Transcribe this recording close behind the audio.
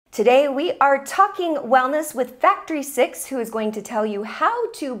Today we are talking wellness with Factory6, who is going to tell you how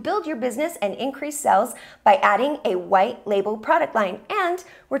to build your business and increase sales by adding a white label product line. And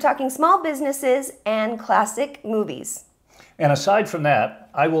we're talking small businesses and classic movies. And aside from that,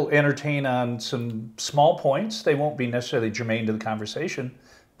 I will entertain on some small points. They won't be necessarily germane to the conversation,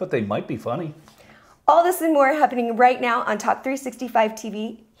 but they might be funny. All this and more happening right now on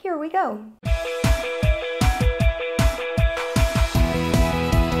Talk365TV. Here we go.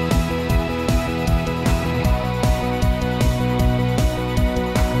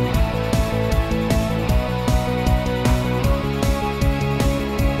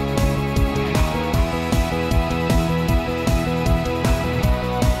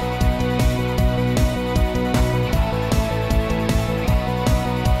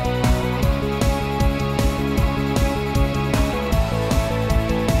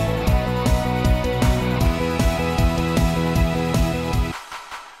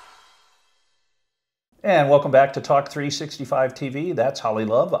 And welcome back to Talk365TV. That's Holly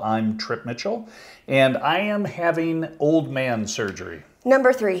Love. I'm Trip Mitchell, and I am having old man surgery.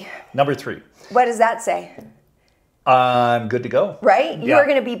 Number 3. Number 3. What does that say? I'm good to go. Right? Yeah. You are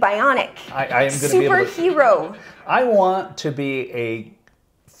going to be bionic. I am going to be able to. Superhero. I want to be a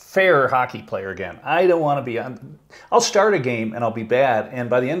fair hockey player again. I don't want to be on. I'll start a game and I'll be bad, and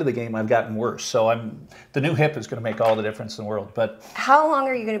by the end of the game I've gotten worse. So the new hip is going to make all the difference in the world. But how long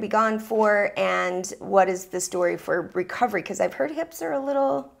are you going to be gone for, and what is the story for recovery? Because I've heard hips are a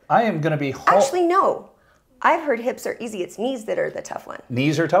little. I am going to be home. Actually, no. I've heard hips are easy. It's knees that are the tough one.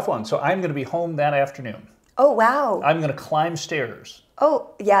 Knees are a tough one. So I'm going to be home that afternoon. Oh, wow. I'm going to climb stairs.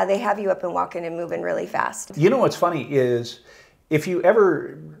 Oh, yeah, they have you up and walking and moving really fast. You know what's funny is, if you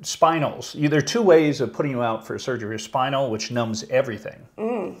ever, spinals, there are 2 ways of putting you out for surgery. Spinal, which numbs everything,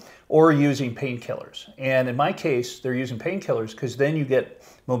 or using painkillers. And in my case, they're using painkillers because then you get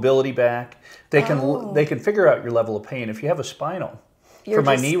mobility back. They can figure out your level of pain. If you have a spinal, for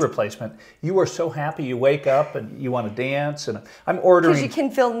my knee replacement, you are so happy. You wake up and you want to dance. And I'm ordering. Because you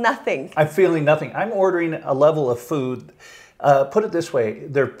can feel nothing. I'm feeling nothing. I'm ordering a level of food. Put it this way,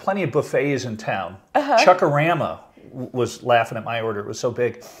 there are plenty of buffets in town. Chuckarama was laughing at my order. It was so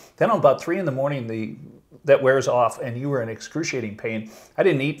big. Then about 3 in the morning, that wears off, and you were in excruciating pain. I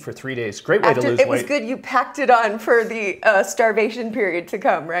didn't eat for 3 days. Great way to lose weight. It was good you packed it on for the starvation period to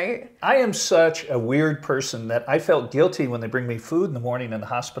come, right? I am such a weird person that I felt guilty when they bring me food in the morning in the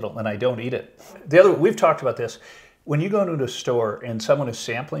hospital and I don't eat it. We've talked about this. When you go into a store and someone is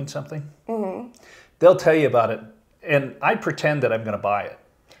sampling something, they'll tell you about it, and I pretend that I'm going to buy it.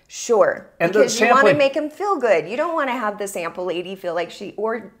 Sure, and because you want to make him feel good. You don't want to have the sample lady feel like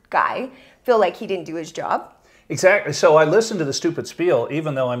or guy feel like he didn't do his job. Exactly. So I listened to the stupid spiel,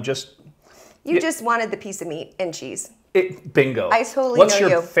 even though I'm just. You just wanted the piece of meat and cheese. Bingo. I totally What's know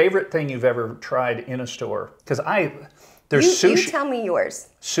your favorite thing you've ever tried in a store? Because there's sushi. You tell me yours.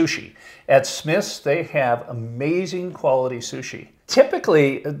 Sushi. At Smith's, they have amazing quality sushi.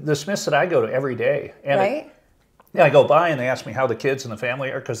 Typically, the Smith's that I go to every day. And right? I go by and they ask me how the kids and the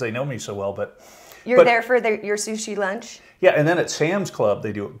family are because they know me so well. But you're there for your sushi lunch? Yeah, and then at Sam's Club,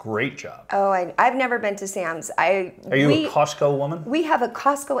 they do a great job. Oh, I've never been to Sam's. Are you a Costco woman? We have a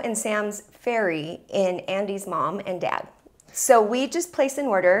Costco and Sam's ferry in Andy's mom and dad. So we just place an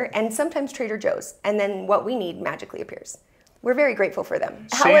order, and sometimes Trader Joe's, and then what we need magically appears. We're very grateful for them.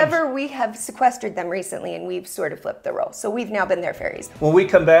 However, we have sequestered them recently, and we've sort of flipped the role. So we've now been their fairies. When we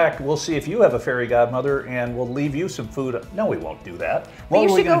come back, we'll see if you have a fairy godmother, and we'll leave you some food. No, we won't do that. But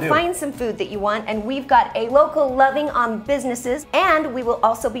you should go find some food that you want, and we've got a local loving on businesses, and we will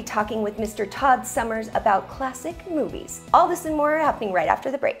also be talking with Mr. Todd Summers about classic movies. All this and more are happening right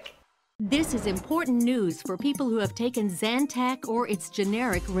after the break. This is important news for people who have taken Zantac or its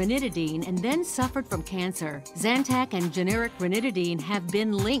generic ranitidine and then suffered from cancer. Zantac and generic ranitidine have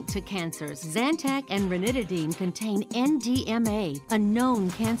been linked to cancers. Zantac and ranitidine contain NDMA, a known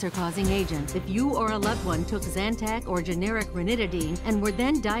cancer-causing agent. If you or a loved one took Zantac or generic ranitidine and were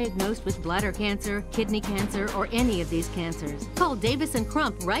then diagnosed with bladder cancer, kidney cancer, or any of these cancers, call Davis &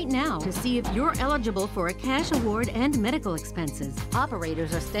 Crump right now to see if you're eligible for a cash award and medical expenses.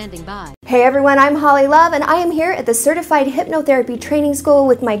 Operators are standing by. Hey everyone, I'm Holly Love, and I am here at the Certified Hypnotherapy Training School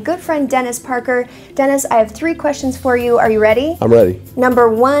with my good friend Dennis Parker. Dennis, I have 3 questions for you. Are you ready? I'm ready. Number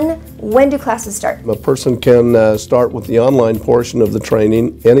 1, when do classes start? A person can start with the online portion of the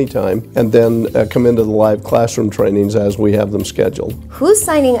training anytime, and then come into the live classroom trainings as we have them scheduled. Who's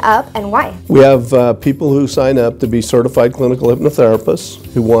signing up and why? We have people who sign up to be certified clinical hypnotherapists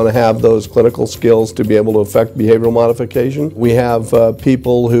who want to have those clinical skills to be able to affect behavioral modification. We have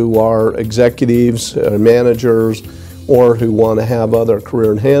people who are executives, managers, or who want to have other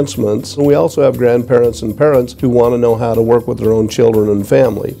career enhancements. And we also have grandparents and parents who want to know how to work with their own children and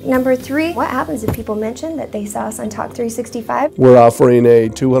family. Number 3, what happens if people mention that they saw us on Talk365? We're offering a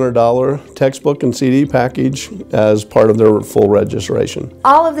 $200 textbook and CD package as part of their full registration.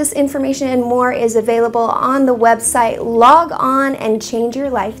 All of this information and more is available on the website. Log on and change your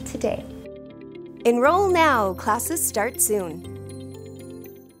life today. Enroll now. Classes start soon.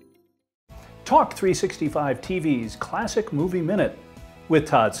 Talk365TV's Classic Movie Minute with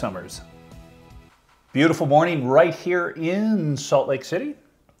Todd Summers. Beautiful morning right here in Salt Lake City.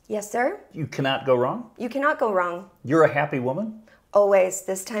 Yes, sir. You cannot go wrong. You cannot go wrong. You're a happy woman. Always.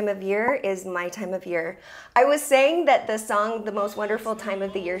 This time of year is my time of year. I was saying that the song, The Most Wonderful Time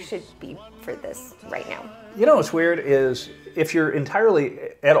of the Year, should be for this right now. You know what's weird is if you're entirely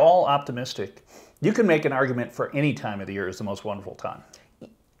at all optimistic, you can make an argument for any time of the year is the most wonderful time.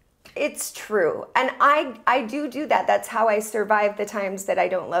 It's true. And I do that. That's how I survive the times that I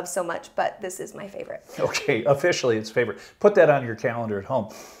don't love so much, but this is my favorite. Okay, officially it's favorite. Put that on your calendar at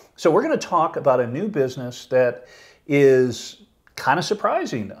home. So we're going to talk about a new business that is kind of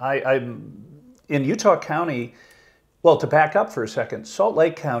surprising. I'm in Utah County. Well, to back up for a second, Salt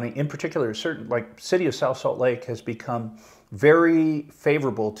Lake County in particular, city of South Salt Lake has become very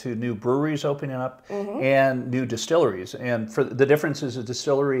favorable to new breweries opening up and new distilleries. And for the difference is a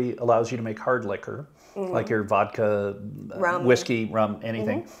distillery allows you to make hard liquor, like your vodka, rum. whiskey, rum,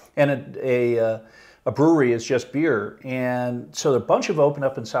 anything. And a brewery is just beer. And so a bunch have opened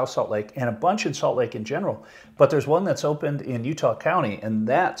up in South Salt Lake and a bunch in Salt Lake in general. But there's one that's opened in Utah County, and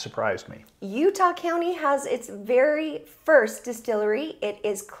that surprised me. Utah County has its very first distillery. It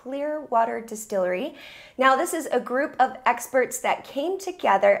is Clearwater Distillery. Now, this is a group of experts that came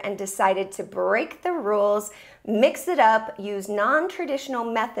together and decided to break the rules, mix it up, use non-traditional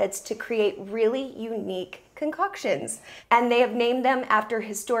methods to create really unique concoctions. And they have named them after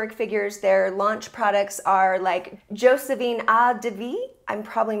historic figures. Their launch products are like Josephine A. de Vie. I'm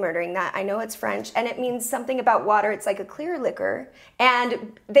probably murdering that. I know it's French, and it means something about water. It's like a clear liquor.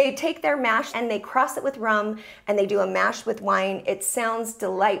 And they take their mash and they cross it with rum, and they do a mash with wine. It sounds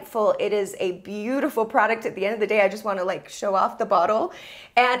delightful. It is a beautiful product. At the end of the day, I just want to like show off the bottle.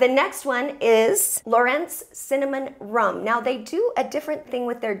 And the next one is Lawrence Cinnamon Rum. Now, they do a different thing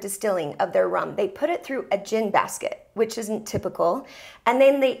with their distilling of their rum. They put it through a gin basket, which isn't typical. And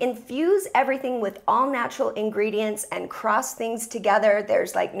then they infuse everything with all natural ingredients and cross things together.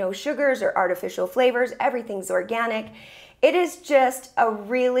 There's like no sugars or artificial flavors. Everything's organic. It is just a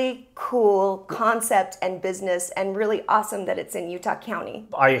really cool concept and business, and really awesome that it's in Utah County.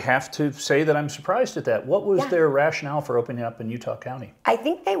 I have to say that I'm surprised at that. What was their rationale for opening up in Utah County? I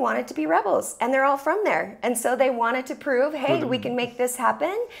think they wanted to be rebels, and they're all from there. And so they wanted to prove, hey, we can make this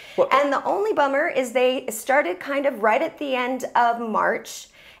happen. And the only bummer is they started kind of right at the end of March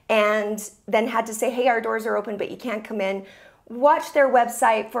and then had to say, hey, our doors are open, but you can't come in. Watch their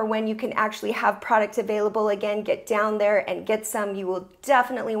website for when you can actually have product available again. Get down there and get some. You will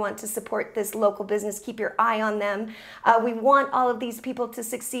definitely want to support this local business. Keep your eye on them. We want all of these people to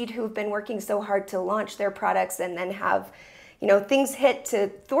succeed who've been working so hard to launch their products and then have, you know, things hit to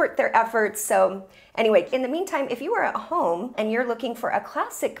thwart their efforts. So anyway, in the meantime, if you are at home and you're looking for a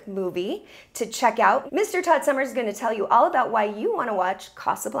classic movie to check out, Mr. Todd Summers is going to tell you all about why you want to watch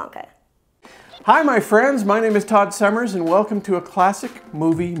Casablanca. Hi my friends, my name is Todd Summers and welcome to a Classic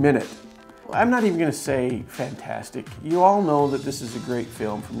Movie Minute. I'm not even going to say fantastic. You all know that this is a great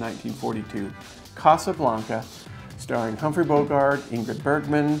film from 1942, Casablanca, starring Humphrey Bogart, Ingrid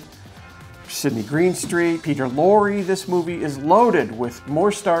Bergman, Sidney Greenstreet, Peter Lorre. This movie is loaded with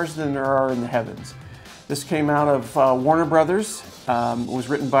more stars than there are in the heavens. This came out of Warner Brothers. It was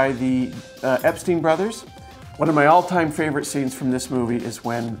written by the Epstein brothers. One of my all-time favorite scenes from this movie is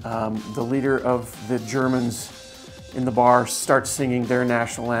when the leader of the Germans in the bar starts singing their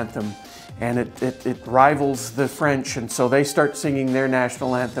national anthem, and it rivals the French, and so they start singing their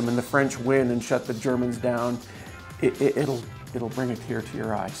national anthem, and the French win and shut the Germans down. It'll bring a tear to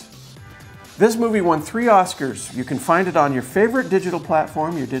your eyes. This movie won 3 Oscars. You can find it on your favorite digital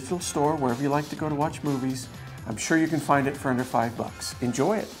platform, your digital store, wherever you like to go to watch movies. I'm sure you can find it for under $5.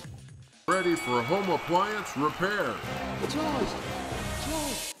 Enjoy it. Ready for home appliance repair.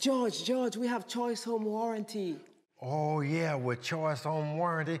 George, we have Choice Home Warranty. Oh yeah, with Choice Home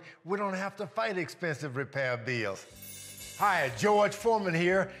Warranty, we don't have to fight expensive repair bills. Hi, George Foreman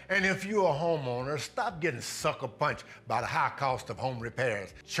here, and if you're a homeowner, stop getting sucker punched by the high cost of home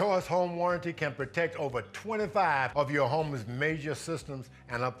repairs. Choice Home Warranty can protect over 25 of your home's major systems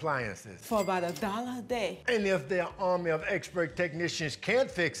and appliances. For about $1 a day. And if their army of expert technicians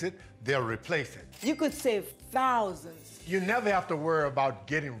can't fix it, they'll replace it. You could save thousands. You never have to worry about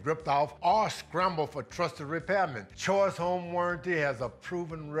getting ripped off or scramble for trusted repairmen. Choice Home Warranty has a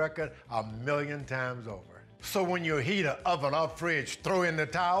proven record 1,000,000 times over. So when your heater, oven, or fridge throw in the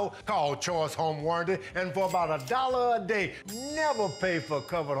towel, call Choice Home Warranty, and for about $1 a day, never pay for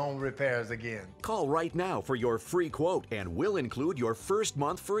covered home repairs again. Call right now for your free quote, and we'll include your first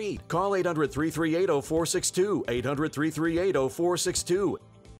month free. Call 800-338-0462, 800-338-0462.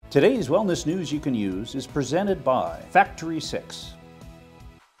 Today's wellness news you can use is presented by Factory6.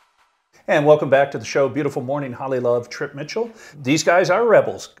 And welcome back to the show. Beautiful morning, Holly Love, Trip Mitchell. These guys are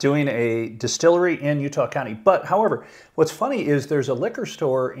rebels doing a distillery in Utah County. But however, what's funny is there's a liquor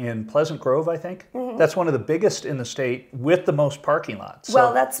store in Pleasant Grove, I think. Mm-hmm. That's one of the biggest in the state with the most parking lots. So,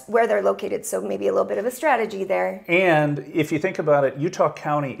 well, that's where they're located, so maybe a little bit of a strategy there. And if you think about it, Utah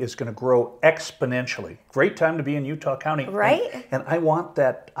County is going to grow exponentially. Great time to be in Utah County. Right? And I want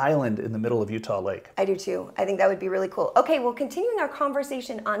that island in the middle of Utah Lake. I do too. I think that would be really cool. Okay, well, continuing our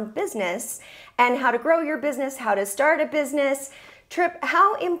conversation on business and how to grow your business, how to start a business. Trip,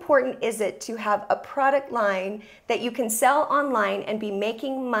 how important is it to have a product line that you can sell online and be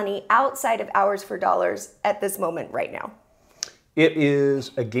making money outside of hours for dollars at this moment right now? It is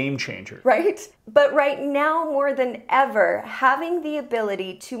a game changer. Right? But right now, more than ever, having the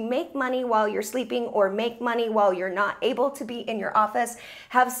ability to make money while you're sleeping or make money while you're not able to be in your office,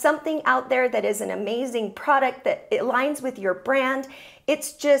 have something out there that is an amazing product that aligns with your brand,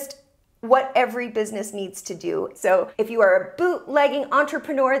 it's just what every business needs to do. So if you are a bootlegging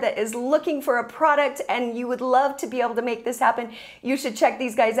entrepreneur that is looking for a product and you would love to be able to make this happen, you should check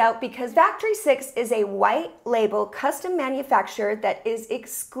these guys out, because Factory6 is a white label custom manufacturer that is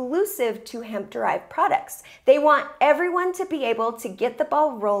exclusive to hemp-derived products. They want everyone to be able to get the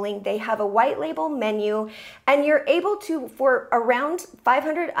ball rolling. They have a white label menu, and you're able to, for around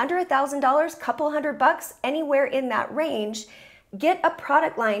 $500, under $1,000, couple $100, anywhere in that range, get a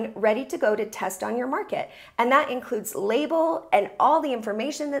product line ready to go to test on your market. And that includes label and all the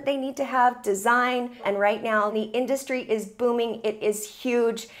information that they need to have, design, and right now the industry is booming. It is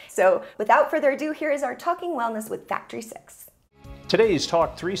huge. So without further ado, here is our Talking Wellness with Factory6. Today's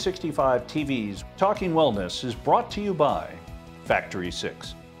Talk365TV's Talking Wellness is brought to you by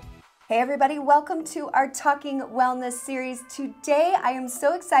Factory6. Hey everybody, welcome to our Talking Wellness series. Today I am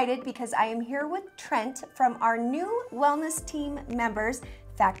so excited because I am here with Trent from our new wellness team members,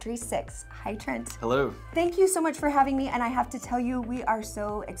 Factory6. Hi Trent. Hello. Thank you so much for having me, and I have to tell you, we are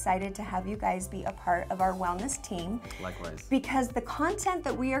so excited to have you guys be a part of our wellness team. Likewise. Because the content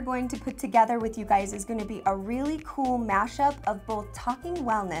that we are going to put together with you guys is going to be a really cool mashup of both talking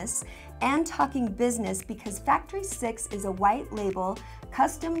wellness and talking business, because Factory6 is a white label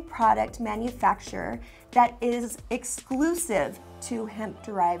custom product manufacturer that is exclusive to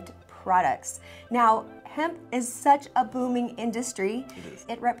hemp-derived products. Now, hemp is such a booming industry.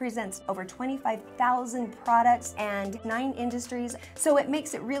 It represents over 25,000 products and 9 industries. So it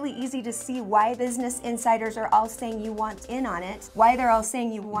makes it really easy to see why business insiders are all saying you want in on it, why they're all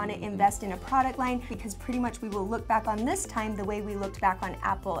saying you want to invest in a product line, because pretty much we will look back on this time the way we looked back on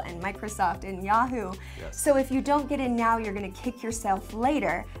Apple and Microsoft and Yahoo. Yes. So if you don't get in now, you're going to kick yourself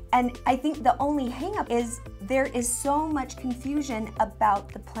later. And I think the only hang up is there is so much confusion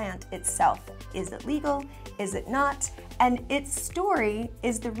about the plant itself. Is it legal? Is it not? And its story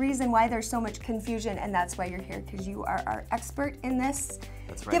is the reason why there's so much confusion, and that's why you're here, because you are our expert in this.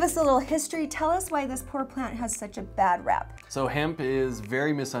 That's right. Give us a little history. Tell us why this poor plant has such a bad rap. So hemp is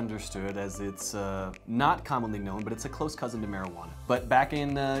very misunderstood, as it's not commonly known, but it's a close cousin to marijuana. But back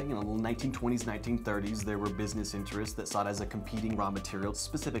in the 1920s, 1930s, there were business interests that saw it as a competing raw material,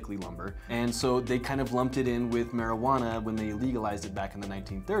 specifically lumber. And so they kind of lumped it in with marijuana when they legalized it back in the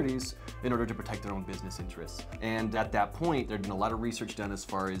 1930s in order to protect their own business interests. And at that point, there'd been a lot of research done as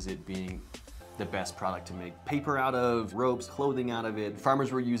far as it being the best product to make paper out of, ropes, clothing out of it.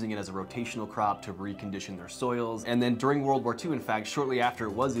 Farmers were using it as a rotational crop to recondition their soils. And then during World War II, in fact, shortly after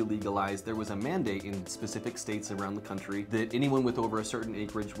it was illegalized, there was a mandate in specific states around the country that anyone with over a certain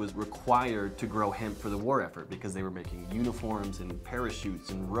acreage was required to grow hemp for the war effort, because they were making uniforms and parachutes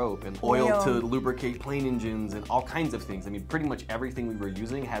and rope and oil to lubricate plane engines and all kinds of things. I mean, pretty much everything we were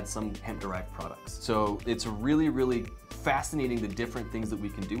using had some hemp-derived products. So it's really, really fascinating the different things that we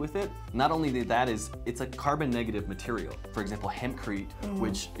can do with it. Not only that is it's a carbon negative material. For example, hempcrete,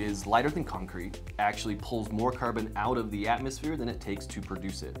 which is lighter than concrete, actually pulls more carbon out of the atmosphere than it takes to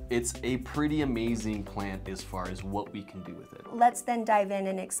produce it. It's a pretty amazing plant as far as what we can do with it. Let's then dive in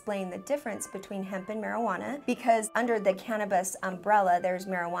and explain the difference between hemp and marijuana, because under the cannabis umbrella, there's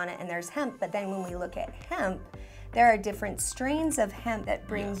marijuana and there's hemp, but then when we look at hemp, there are different strains of hemp that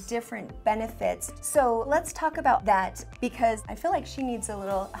bring different benefits. So let's talk about that, because I feel like she needs a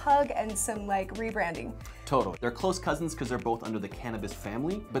little hug and some like rebranding. Totally. They're close cousins because they're both under the cannabis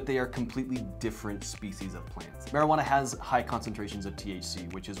family, but they are completely different species of plants. Marijuana has high concentrations of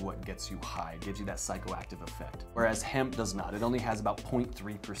THC, which is what gets you high, gives you that psychoactive effect. Whereas hemp does not. It only has about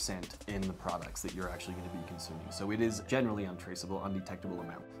 0.3% in the products that you're actually going to be consuming. So it is generally untraceable, undetectable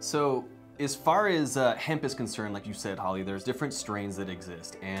amount. So as far as hemp is concerned, like you said, Holly, there's different strains that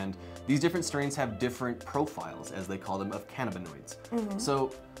exist, and these different strains have different profiles, as they call them, of cannabinoids.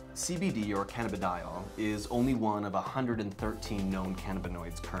 So CBD, or cannabidiol, is only one of 113 known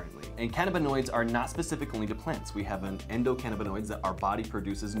cannabinoids currently. And cannabinoids are not specific only to plants. We have endocannabinoids that our body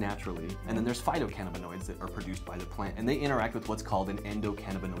produces naturally, and then there's phytocannabinoids that are produced by the plant, and they interact with what's called an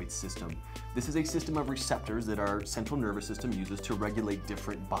endocannabinoid system. This is a system of receptors that our central nervous system uses to regulate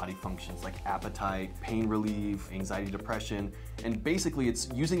different body functions like appetite, pain relief, anxiety, depression, and basically it's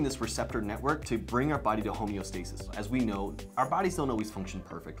using this receptor network to bring our body to homeostasis. As we know, our bodies don't always function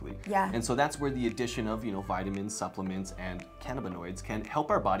perfectly. And so that's where the addition of, vitamins, supplements, and cannabinoids can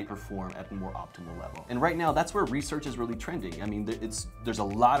help our body perform at a more optimal level. And right now, that's where research is really trending. I mean, there's a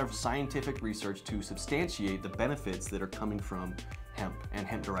lot of scientific research to substantiate the benefits that are coming from hemp and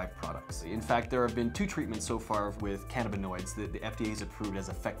hemp-derived products. In fact, there have been 2 treatments so far with cannabinoids that the FDA has approved as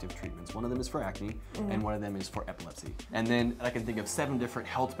effective treatments. One of them is for acne, and one of them is for epilepsy. And then I can think of 7 different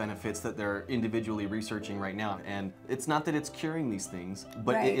health benefits that they're individually researching right now. And it's not that it's curing these things,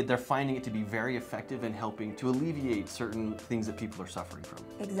 but they're finding it to be very effective in helping to alleviate certain things that people are suffering from.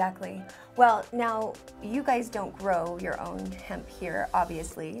 Exactly. Well, now, you guys don't grow your own hemp here,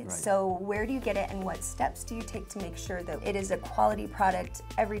 obviously. So where do you get it, and what steps do you take to make sure that it is a quality product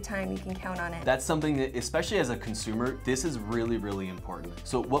every time you can count on it? That's something that, especially as a consumer, this is really, really important.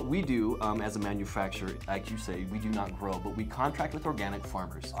 So what we do as a manufacturer, like you say, we do not grow, but we contract with organic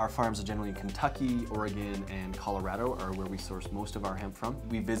farmers. Our farms are generally in Kentucky, Oregon, and Colorado are where we source most of our hemp from.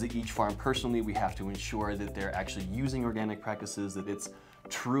 We visit each farm personally. We have to ensure that they're actually using organic practices, that it's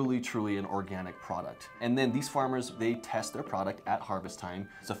truly, truly an organic product. And then these farmers, they test their product at harvest time.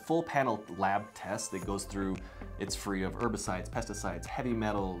 It's a full panel lab test that goes through, it's free of herbicides, pesticides, heavy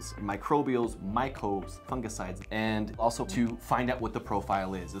metals, microbials, mycobes, fungicides, and also to find out what the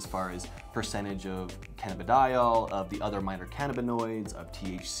profile is as far as percentage of cannabidiol, of the other minor cannabinoids, of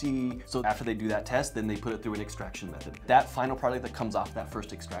THC. So after they do that test, then they put it through an extraction method. That final product that comes off that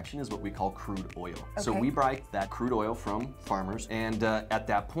first extraction is what we call crude oil. So we buy that crude oil from farmers, and at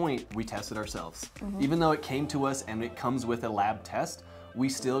that point, we test it ourselves. Even though it came to us and it comes with a lab test, we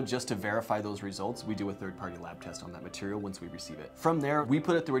still, just to verify those results, we do a third-party lab test on that material once we receive it. From there, we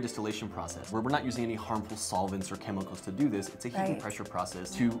put it through a distillation process where we're not using any harmful solvents or chemicals to do this. It's a heat and pressure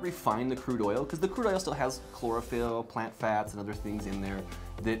process to refine the crude oil, because the crude oil still has chlorophyll, plant fats, and other things in there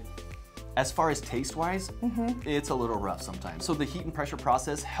that, as far as taste-wise, it's a little rough sometimes. So the heat and pressure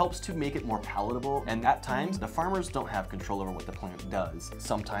process helps to make it more palatable, and at times, the farmers don't have control over what the plant does.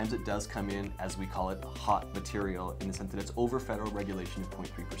 Sometimes it does come in, as we call it, hot material, in the sense that it's over federal regulation of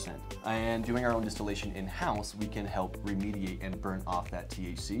 0.3%. And doing our own distillation in-house, we can help remediate and burn off that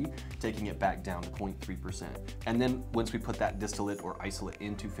THC, taking it back down to 0.3%. And then once we put that distillate or isolate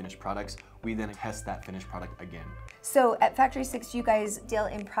into finished products, we then test that finished product again. So at Factory6, you guys deal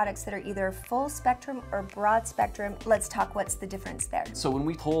in products that are either full spectrum or broad spectrum. Let's talk what's the difference there. So when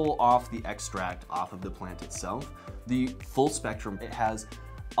we pull off the extract off of the plant itself, the full spectrum, it has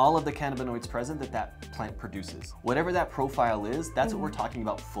all of the cannabinoids present that that plant produces. Whatever that profile is, that's what we're talking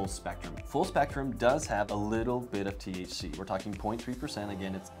about full spectrum. Full spectrum does have a little bit of THC. We're talking 0.3%,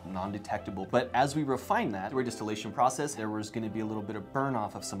 again, it's non-detectable. But as we refine that through a distillation process, there was gonna be a little bit of burn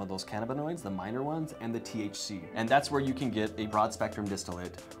off of some of those cannabinoids, the minor ones, and the THC. And that's where you can get a broad spectrum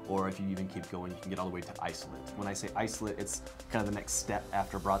distillate, or if you even keep going, you can get all the way to isolate. When I say isolate, it's kind of the next step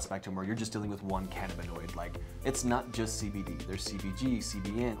after broad spectrum, where you're just dealing with one cannabinoid. Like, it's not just CBD. There's CBG,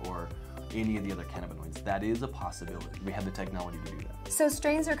 CBN, again, or any of the other cannabinoids. That is a possibility. We have the technology to do that. So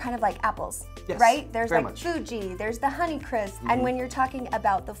strains are kind of like apples, yes, right? There's very like much. Fuji, there's the Honeycrisp, and when you're talking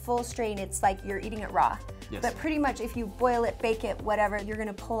about the full strain, it's like you're eating it raw. Yes. But pretty much if you boil it, bake it, whatever, you're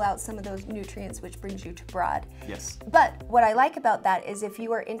gonna pull out some of those nutrients, which brings you to broad. Yes. But what I like about that is if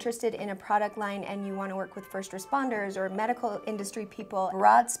you are interested in a product line and you wanna work with first responders or medical industry people,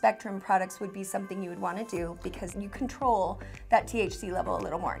 broad spectrum products would be something you would wanna do because you control that THC level a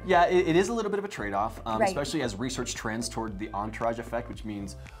little more. Yeah, it is a little bit of a trade-off, Right. especially as research trends toward the entourage effect, which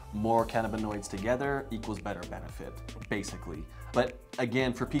means more cannabinoids together equals better benefit, basically. But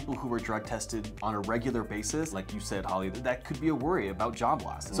again, for people who are drug tested on a regular basis, like you said, Holly, that could be a worry about job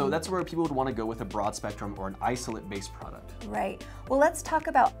loss. So that's where people would want to go with a broad spectrum or an isolate-based product. Right. Well, let's talk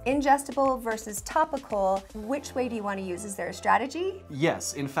about ingestible versus topical. Which way do you want to use? Is there a strategy?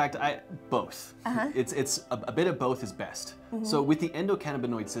 Yes, in fact, both. It's a bit of both is best. So with the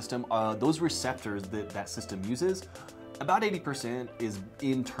endocannabinoid system, those receptors that system uses, about 80% is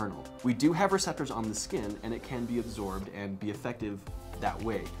internal. We do have receptors on the skin and it can be absorbed and be effective that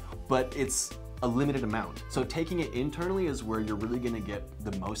way, but it's a limited amount. So taking it internally is where you're really gonna get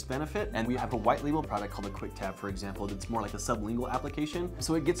the most benefit. And we have a white label product called a Quick Tab, for example, that's more like a sublingual application.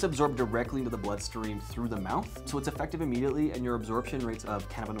 So it gets absorbed directly into the bloodstream through the mouth. So it's effective immediately and your absorption rates of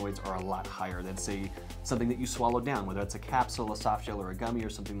cannabinoids are a lot higher than say something that you swallow down, whether it's a capsule, a soft gel, or a gummy or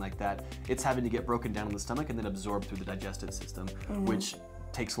something like that. It's having to get broken down in the stomach and then absorbed through the digestive system, which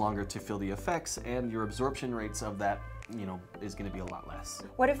takes longer to feel the effects, and your absorption rates of that is going to be a lot less.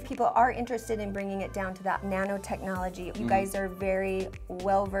 What if people are interested in bringing it down to that nanotechnology? You guys are very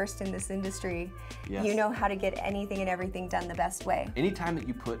well versed in this industry. Yes. You know how to get anything and everything done the best way. Anytime that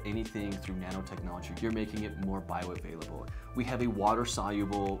you put anything through nanotechnology, you're making it more bioavailable. We have a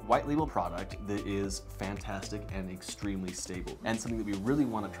water-soluble white label product that is fantastic and extremely stable. And something that we really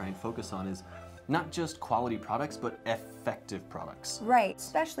want to try and focus on is not just quality products, but effective products. Right,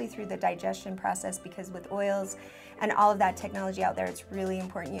 especially through the digestion process, because with oils and all of that technology out there, it's really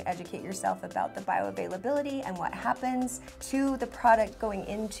important you educate yourself about the bioavailability and what happens to the product going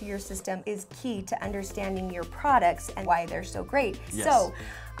into your system is key to understanding your products and why they're so great. Yes. So,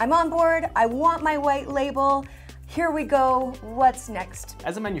 I'm on board, I want my white label. Here we go, what's next?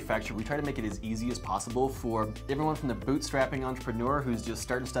 As a manufacturer, we try to make it as easy as possible for everyone from the bootstrapping entrepreneur who's just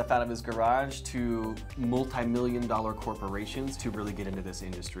starting stuff out of his garage to multi-million-dollar corporations to really get into this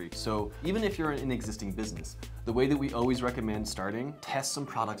industry. So even if you're in an existing business, the way that we always recommend starting, test some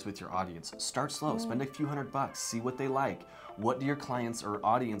products with your audience. Start slow, spend a few $100, see what they like. What do your clients or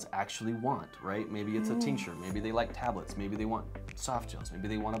audience actually want, right? Maybe it's a tincture, maybe they like tablets, maybe they want soft gels, maybe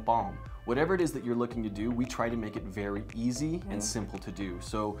they want a balm. Whatever it is that you're looking to do, we try to make it very easy and simple to do.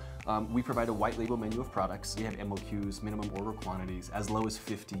 So we provide a white label menu of products. We have MOQs, minimum order quantities, as low as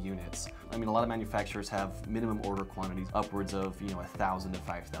 50 units. I mean, a lot of manufacturers have minimum order quantities upwards of 1,000 to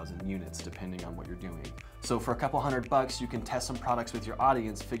 5,000 units, depending on what you're doing. So for a couple $100, you can test some products with your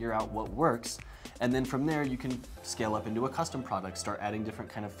audience, figure out what works, and then from there you can scale up into a custom product, start adding different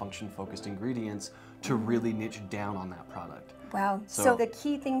kind of function-focused ingredients to really niche down on that product. Wow. So the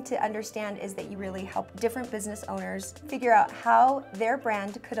key thing to understand is that you really help different business owners figure out how their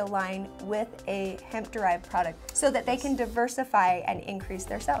brand could align with a hemp-derived product so that they can diversify and increase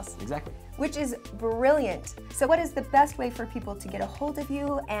their sales. Exactly. Which is brilliant. So what is the best way for people to get a hold of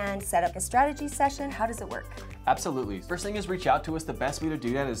you and set up a strategy session? How does it work? Absolutely. First thing is reach out to us. The best way to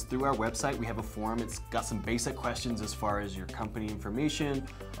do that is through our website. We have a form. It's got some basic questions as far as your company information,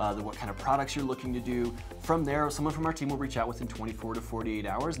 what kind of products you're looking to do. From there, someone from our team will reach out within 24 to 48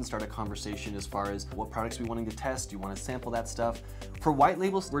 hours and start a conversation as far as what products we wanting to test. Do you want to sample that stuff? For white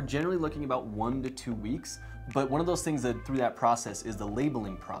labels, we're generally looking about 1 to 2 weeks. But one of those things that through that process is the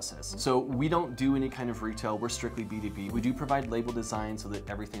labeling process. So we don't do any kind of retail, we're strictly B2B. We do provide label design so that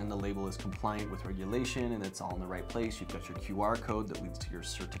everything on the label is compliant with regulation and it's all in the right place. You've got your QR code that leads to your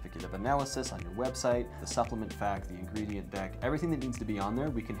certificate of analysis on your website, the supplement fact, the ingredient deck, everything that needs to be on there,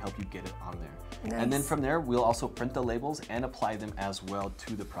 we can help you get it on there. Nice. And then from there, we'll also print the labels and apply them as well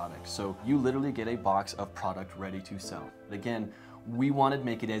to the product. So you literally get a box of product ready to sell. Again, we wanted to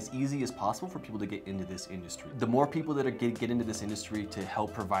make it as easy as possible for people to get into this industry. The more people that are get into this industry to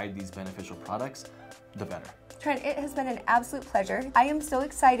help provide these beneficial products, the better. Trent, it has been an absolute pleasure. I am so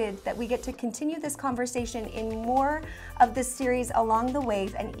excited that we get to continue this conversation in more of this series along the way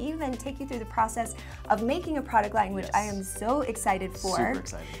and even take you through the process of making a product line, which I am so excited for. Super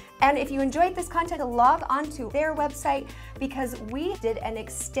excited. And if you enjoyed this content, log on to their website because we did an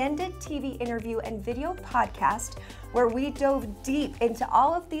extended TV interview and video podcast where we dove deep into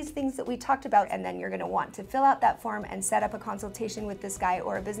all of these things that we talked about, and then you're gonna want to fill out that form and set up a consultation with this guy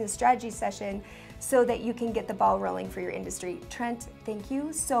or a business strategy session so that you can get the ball rolling for your industry. Trent, thank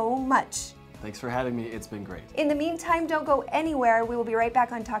you so much. Thanks for having me. It's been great. In the meantime, don't go anywhere. We will be right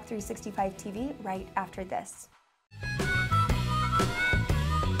back on Talk365 TV right after this.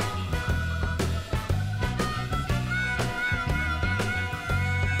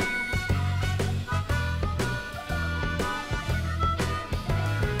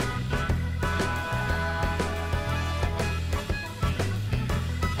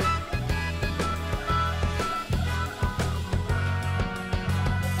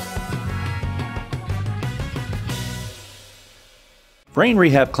 Brain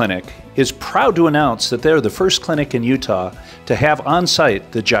Rehab Clinic is proud to announce that they're the first clinic in Utah to have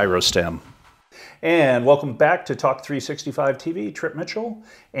on-site the gyrostem. And welcome back to Talk365 TV, Trip Mitchell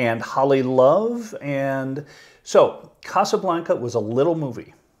and Holly Love. And so, Casablanca was a little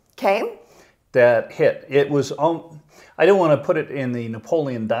movie. Okay. That hit. It was, I don't want to put it in the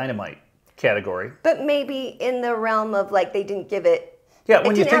Napoleon Dynamite category. But maybe in the realm of like they didn't give it, yeah,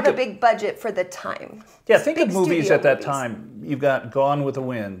 when it didn't have a big budget for the time. Yeah, think of movies at that time. You've got Gone with the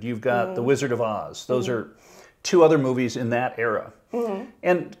Wind, you've got The Wizard of Oz. Those are two other movies in that era.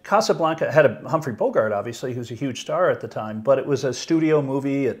 And Casablanca had a Humphrey Bogart, obviously, who's a huge star at the time, but it was a studio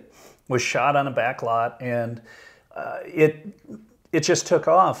movie. It was shot on a back lot, and it just took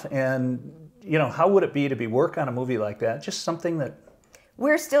off. And, you know, how would it be to work on a movie like that? Just something that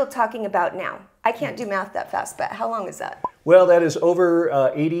we're still talking about now. I can't do math that fast, but how long is that? Well, that is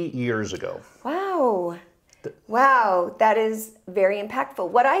over 80 years ago. Wow. Wow, that is very impactful.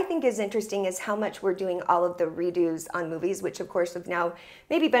 What I think is interesting is how much we're doing all of the redos on movies, which of course have now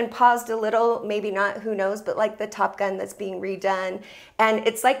maybe been paused a little, maybe not, who knows, but like the Top Gun that's being redone. And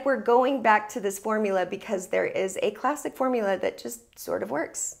it's like we're going back to this formula because there is a classic formula that just sort of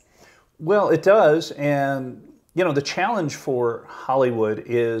works. Well, it does, and you know, the challenge for Hollywood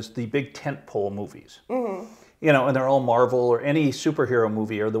is the big tentpole movies. You know, and they're all Marvel or any superhero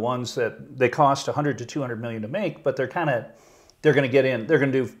movie are the ones that they cost 100 to 200 million to make, but they're going to get in. They're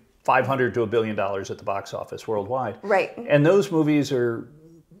going to do 500 to $1 billion at the box office worldwide. Right. And those movies are,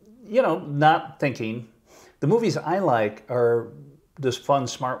 you know, not thinking. The movies I like are just fun,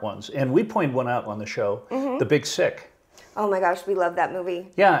 smart ones. And we pointed one out on the show, The Big Sick. Oh my gosh, we love that movie.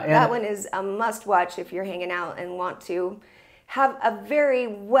 Yeah. And that one is a must watch if you're hanging out and want to have a very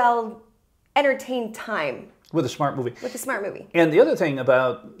well entertained time. With a smart movie. With a smart movie. And the other thing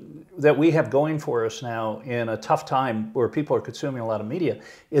about that we have going for us now in a tough time where people are consuming a lot of media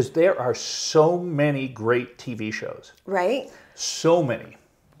is there are so many great TV shows. Right? So many.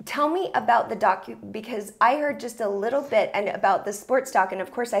 Tell me about the docu, because I heard just a little bit and about the sports doc, and of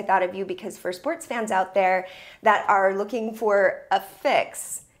course I thought of you because for sports fans out there that are looking for a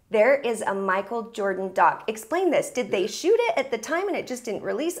fix, there is a Michael Jordan doc. Explain this. Did they shoot it at the time and it just didn't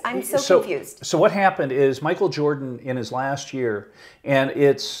release? I'm so confused. So what happened is Michael Jordan in his last year, and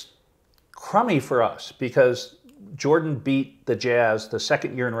it's crummy for us because Jordan beat the Jazz the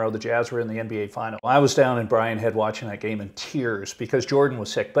second year in a row. The Jazz were in the NBA Final. I was down in Bryan Head watching that game in tears because Jordan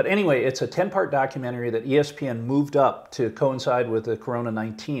was sick. But anyway, it's a 10-part documentary that ESPN moved up to coincide with the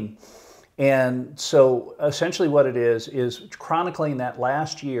Corona-19. And so essentially what it is chronicling that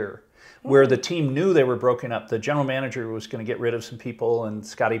last year where the team knew they were broken up. The general manager was going to get rid of some people and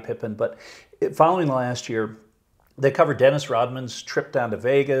Scottie Pippen. But following the last year, they covered Dennis Rodman's trip down to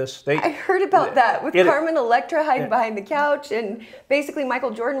Vegas. I heard about that with Carmen Electra hiding behind the couch and basically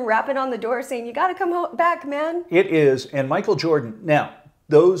Michael Jordan rapping on the door saying, you got to come back, man. It is. And Michael Jordan, now,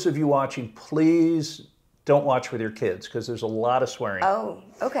 those of you watching, please don't watch with your kids because there's a lot of swearing. Oh,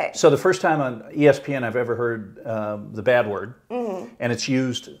 okay. So the first time on ESPN I've ever heard the bad word, and it's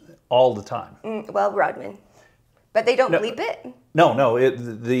used all the time. Well, Rodman. But they don't bleep it? No.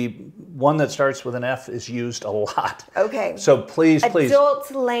 The one that starts with an F is used a lot. Okay. So please. Adult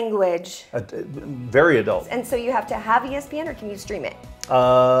language. Very adult. And so you have to have ESPN or can you stream it?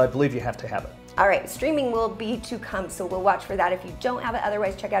 I believe you have to have it. All right, streaming will be to come, so we'll watch for that if you don't have it.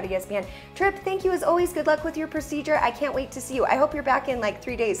 Otherwise, check out ESPN. Trip, thank you as always. Good luck with your procedure. I can't wait to see you. I hope you're back in like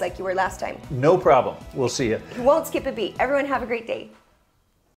 3 days like you were last time. No problem. We'll see you. You won't skip a beat. Everyone have a great day.